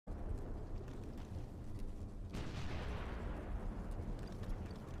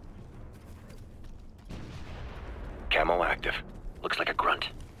Camo active. Looks like a grunt.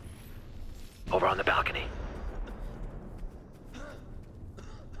 Over on the balcony.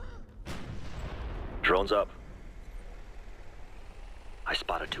 Drone's up. I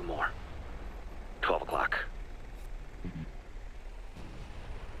spotted 2 more. 12 o'clock.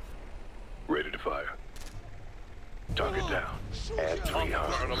 Ready to fire. Target down. Add 300.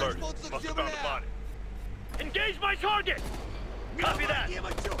 On alert. Must have found a body. Engage my target! Copy that!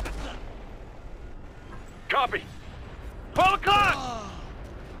 Copy. 12 o'clock!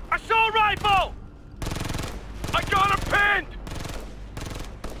 Assault rifle! I got him pinned!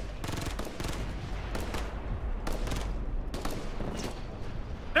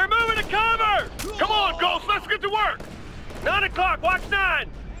 They're moving to cover! Come on, Ghost, let's get to work! 9 o'clock, watch 9!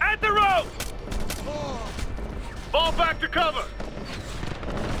 At the rope! Fall back to cover!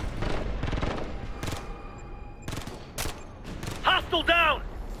 Hostile down!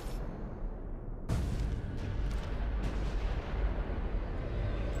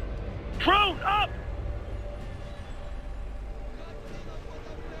 Drone up!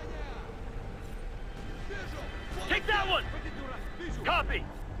 Take that one! Copy!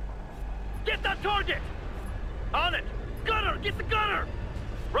 Get that target! On it! Gunner! Get the gunner!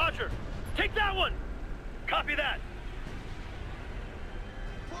 Roger! Take that one! Copy that!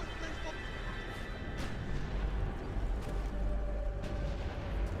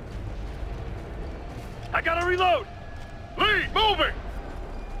 I gotta reload! Lee, moving!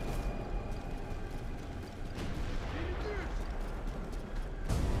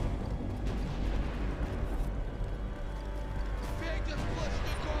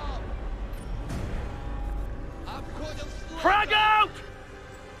 Frag out!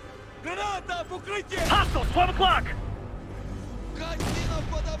 Граната в укрытие! Hostiles, 12 o'clock! Картина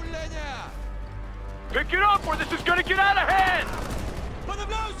подавления! Pick it up or this is gonna get out of hand!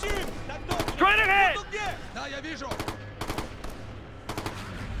 Подавляющий! Straight ahead! Вот где? Да, я вижу!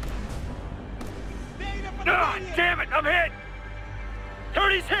 Ah, damn it, I'm hit!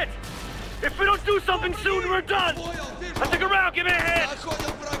 30's hit! If we don't do something soon, we're done! Now stick around, give me a hand!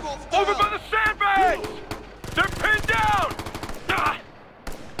 Находим врагов! Over by the sandbags! They're pinned down! Ah,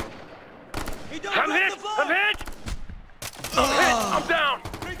 Идем I'm hit! I'm hit! I'm hit! I'm down!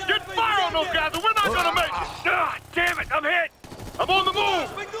 Get fire on those guys or we're not gonna make it! Ah, damn it, I'm hit! I'm on the move!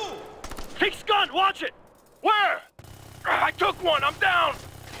 Пойду! Fix gun, watch it! Where? I took one, I'm down!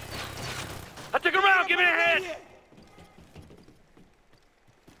 Now stick around, give me a hand!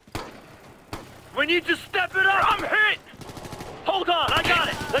 We need to step it up! I'm hit! Hold on, I got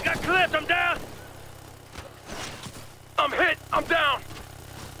it! I got clipped, I'm down! I'm hit! I'm down!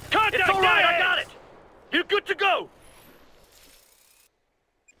 Contact! It's all right, I got it! You're good to go!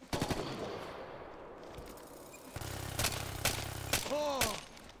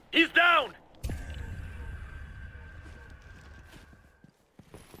 He's down!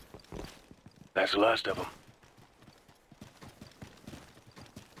 That's the last of them.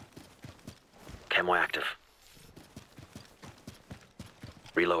 Camo active.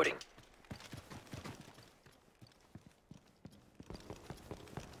 Reloading.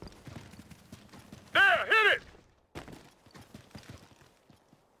 There, hit it!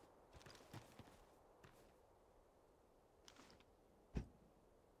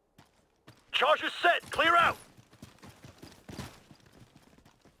 Charges set, clear out!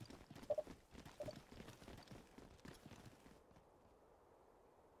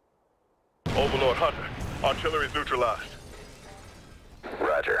 Overlord Hunter, artillery's neutralized.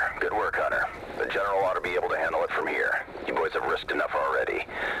 Roger. Good work, Hunter. The General ought to be able to handle it from here. You boys have risked enough already.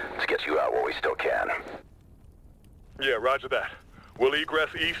 Let's get you out while we still can. Yeah, roger that. We'll egress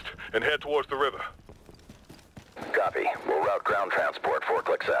east and head towards the river. Copy. We'll route ground transport 4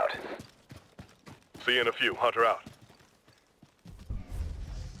 clicks out. See you in a few. Hunter out.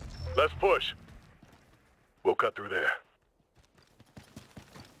 Let's push. We'll cut through there.